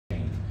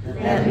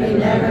Let me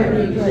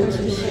never be put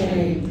to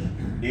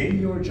shame. In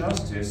your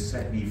justice,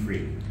 set me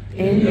free.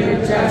 In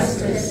your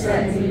justice,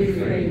 set me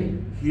free.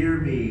 Hear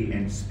me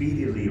and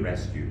speedily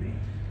rescue me.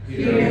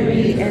 Hear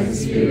me and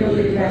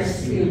speedily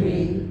rescue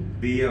me.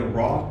 Be a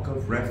rock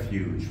of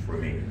refuge for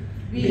me.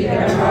 Be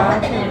a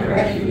rock of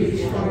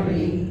refuge for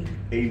me.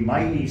 A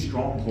mighty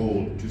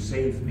stronghold to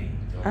save me.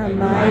 A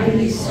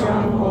mighty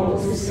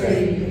stronghold to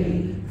save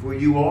me. For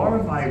you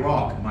are my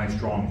rock, my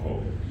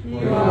stronghold.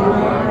 You are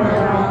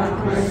my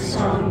rock, my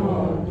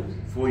stronghold.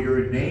 For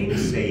your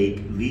name's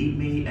sake, lead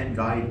me and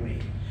guide me.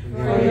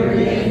 For your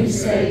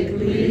name's sake,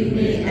 lead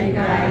me and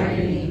guide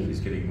me. It's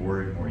getting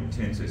more and more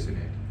intense, isn't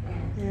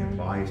it? It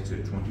applies to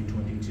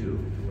 2022, to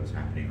what's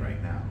happening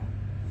right now.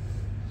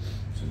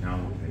 So now,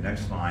 the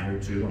next line or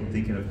two, I'm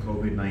thinking of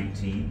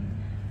COVID-19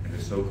 and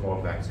the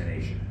so-called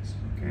vaccinations,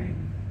 okay?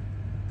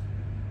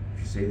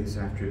 If you say this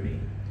after me,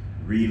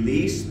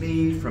 release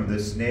me from the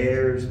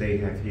snares they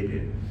have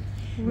hidden.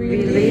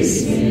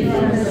 Release me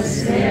from the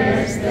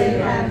snares they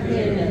have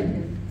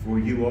hidden. For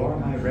you are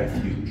my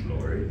refuge,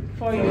 Lord.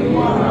 For you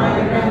are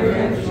my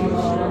refuge,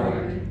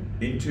 Lord.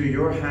 Into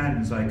your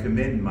hands I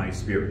commend my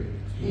spirit.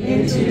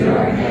 Into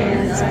your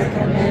hands I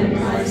commend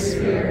my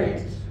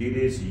spirit. It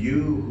is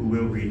you who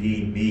will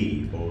redeem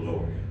me, O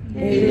Lord.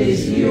 It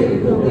is you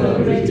who will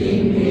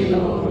redeem me, O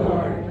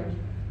Lord.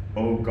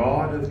 O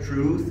God of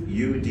truth,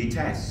 you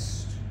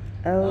detest.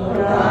 O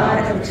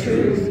God of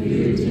truth,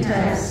 you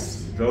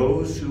detest.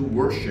 Those who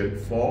worship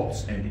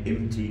false and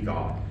empty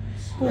gods.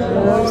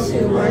 Those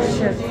who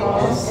worship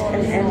false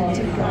and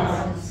empty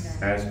gods.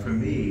 As for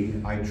me,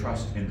 I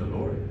trust in the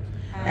Lord.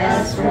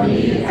 As for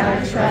me,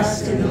 I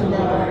trust in the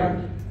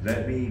Lord.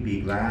 Let me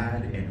be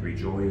glad and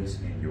rejoice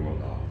in your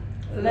love.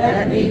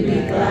 Let me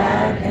be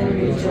glad and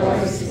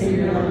rejoice in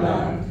your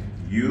love.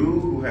 You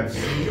who have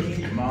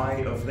seen my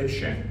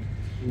affliction.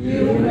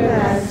 You who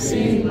have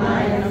seen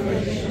my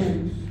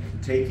affliction.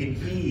 Taken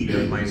heed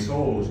of my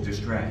soul's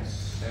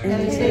distress.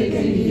 And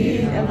taken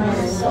heed of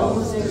my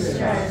soul's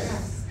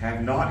distress.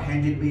 Have not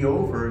handed me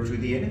over to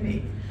the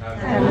enemy.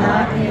 Have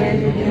not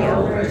handed me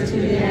over to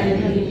the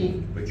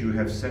enemy. But you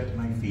have set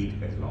my feet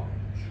at large.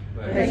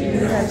 But you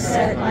have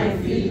set my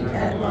feet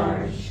at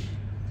large.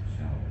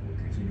 Now, we'll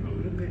continue a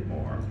little bit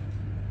more.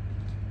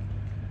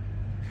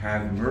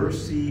 Have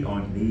mercy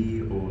on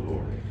me, O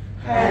Lord.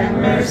 Have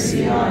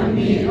mercy on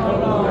me, O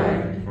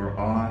Lord. For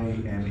I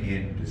am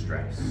in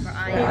distress. For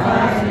I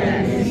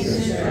am in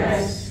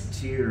distress.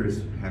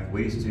 Tears have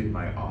wasted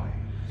my eyes.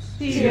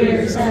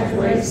 Tears have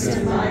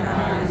wasted my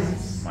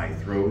eyes. My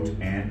throat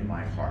and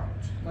my heart.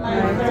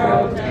 My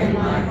throat and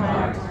my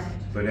heart.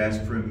 But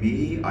as for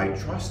me, I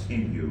trust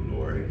in you,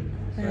 Lord.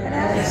 But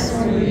as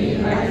for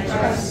me, I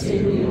trust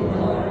in you,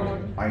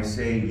 Lord. I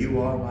say, you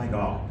are my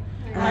God.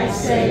 I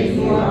say,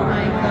 you are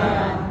my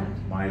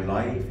God. My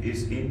life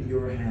is in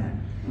your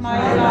hand.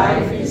 My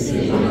life is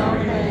in your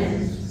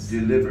hands.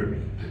 Deliver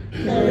me.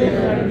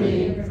 Deliver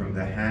me. From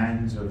the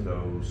hands of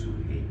those who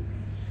hate me.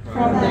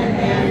 From the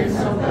hands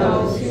of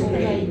those who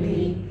hate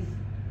me.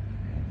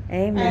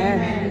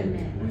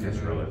 Amen. Well, that's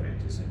relevant,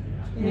 isn't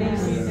it?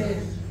 Yes, it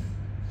is.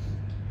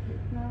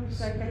 Now it's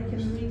like I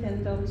can read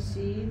and don't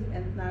see it,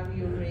 and now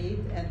you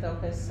read, and all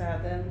of a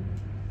sudden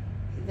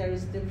there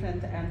is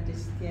different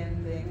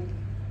understanding.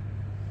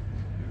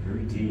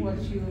 Very deep.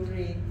 What you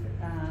read,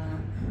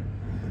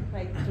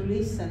 like to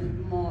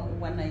listen more.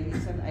 When I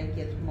listen, I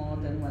get more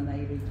than when I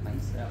read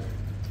myself.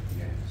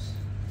 Yes,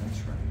 that's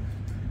right.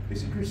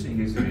 It's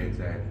interesting, isn't it,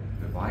 that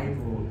the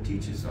Bible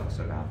teaches us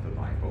about the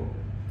Bible.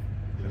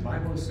 The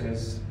Bible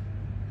says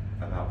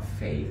about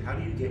faith. How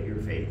do you get your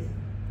faith?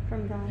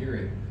 From God.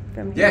 Hearing.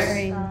 From Yes.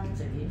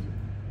 hearing.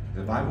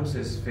 The Bible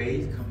says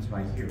faith comes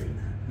by hearing.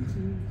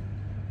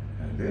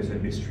 There's a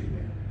mystery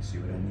there. See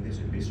what I mean? There's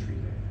a mystery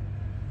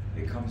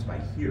there. It comes by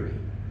hearing.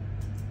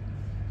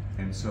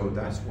 And so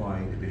that's why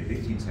the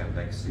Benedictines have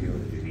Lectio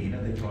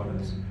Divina, they taught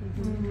us,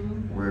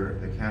 where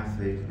the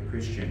Catholic, the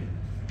Christian,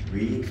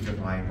 reads the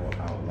Bible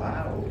out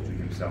loud to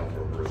himself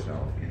or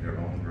herself in their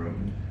own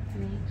room.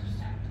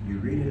 You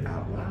read it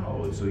out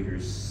loud, so you're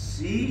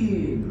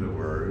seeing the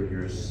word,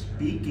 you're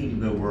speaking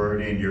the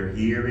word, and you're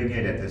hearing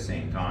it at the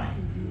same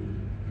time.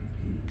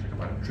 Talk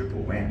about a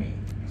triple whammy.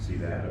 You see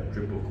that? A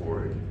triple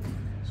chord.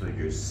 So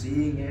you're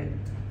seeing it,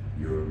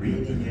 you're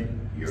reading it,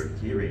 you're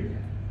hearing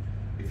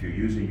it. If you're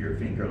using your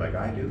finger like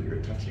I do,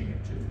 you're touching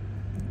it too.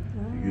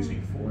 You're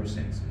using 4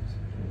 senses.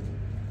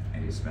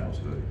 And it smells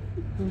good.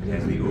 It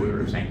has the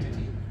odor of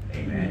sanctity.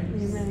 Amen?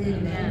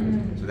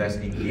 Amen. So that's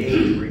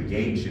engaged. We're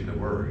engaged in the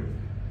word.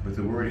 But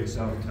the word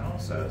itself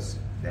tells us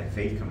that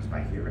faith comes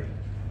by hearing.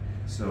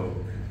 So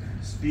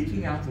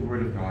speaking out the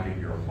word of God in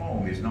your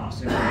home is not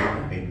simply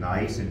a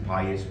nice and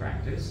pious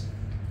practice.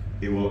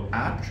 It will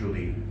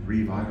actually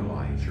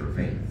revitalize your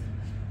faith.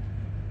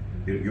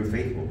 Your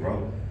faith will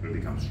grow. It will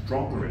become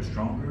stronger and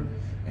stronger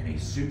in a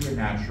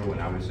supernatural,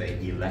 and I would say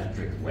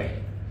electric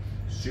way.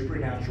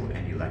 Supernatural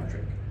and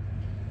electric.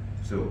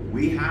 So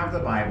we have the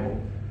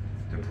Bible,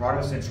 The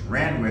Protestants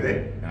ran with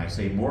it, and I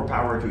say more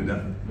power to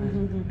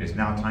them. It's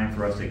now time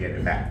for us to get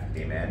it back.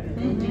 Amen?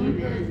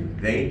 Amen.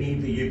 They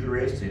need the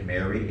Eucharist and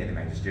Mary and the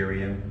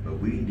Magisterium, but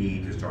we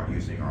need to start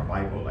using our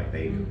Bible like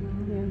they do.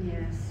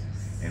 Yes.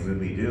 And when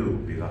we do,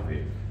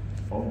 beloved,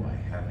 oh my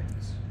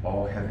heavens,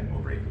 all heaven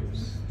will break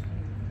loose.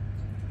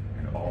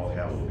 And all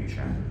hell will be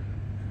shattered.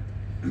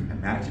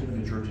 Imagine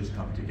when the churches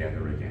come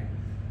together again.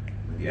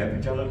 When the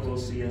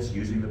evangelicals see us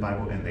using the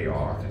Bible, and they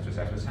are,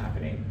 that's what's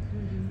happening,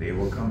 they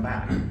will come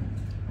back.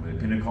 When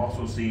the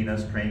Pentecostals seeing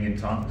us praying in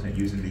tongues and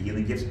using the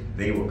healing gifts,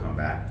 they will come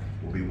back.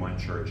 We'll be one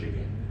church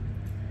again.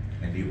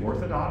 And the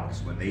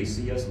Orthodox, when they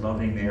see us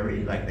loving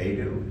Mary like they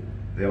do,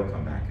 they'll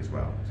come back as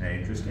well. Isn't that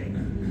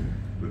interesting?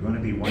 We're going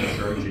to be one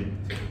church, and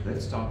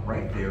let's stop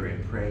right there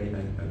and pray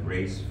a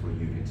grace for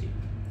unity,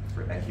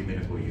 for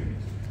ecumenical unity.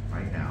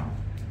 Right now,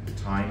 the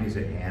time is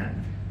at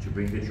hand to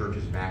bring the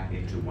churches back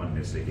into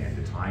oneness again.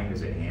 The time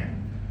is at hand.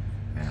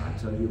 And I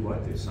tell you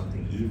what, there's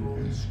something evil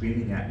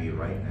screaming at me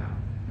right now.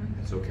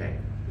 It's okay.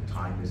 The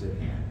time is at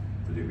hand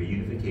for the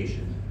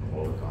reunification of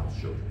all of God's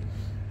children.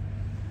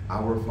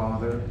 Our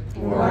Father,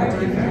 Who art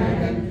in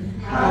heaven,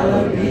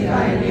 hallowed be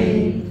thy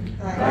name.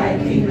 Thy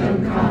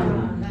kingdom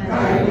come,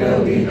 thy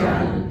will be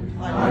done,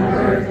 on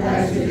earth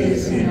as it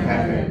is in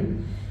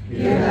heaven.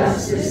 Give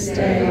us this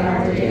day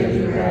our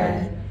daily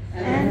bread,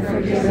 and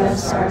forgive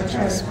us our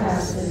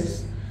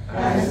trespasses,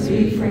 as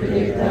we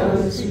forgive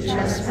those who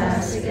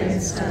trespass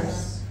against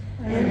us.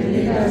 And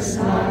lead us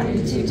not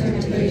into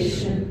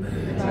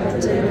temptation,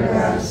 but deliver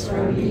us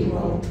from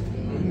evil.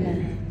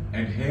 Amen.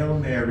 and Hail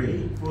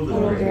Mary, full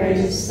Full of of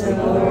grace, the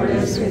Lord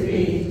is with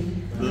thee.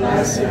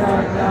 Blessed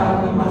art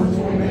thou among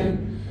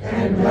women,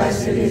 and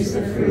blessed is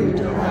the fruit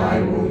of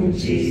thy womb,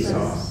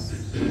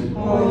 Jesus.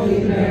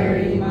 Holy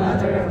Mary,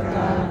 Mother of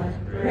God,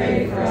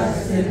 pray for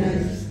us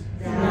sinners,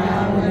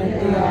 now and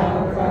at the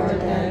hour of our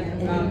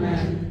death.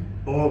 Amen.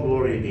 All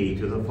glory be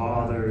to the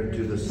Father, and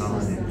to the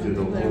Son, and to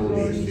the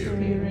Holy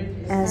Spirit.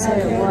 As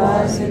it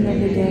was in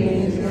the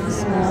beginning,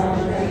 is now,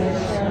 and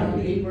ever shall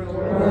be,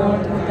 world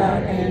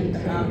without end.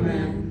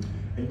 Amen.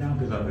 And now,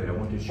 beloved, I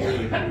want to share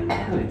with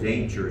you the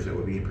dangers that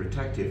we're being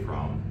protected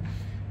from.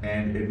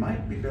 And it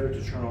might be better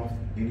to turn off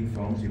any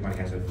phones. You might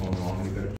have a phone on.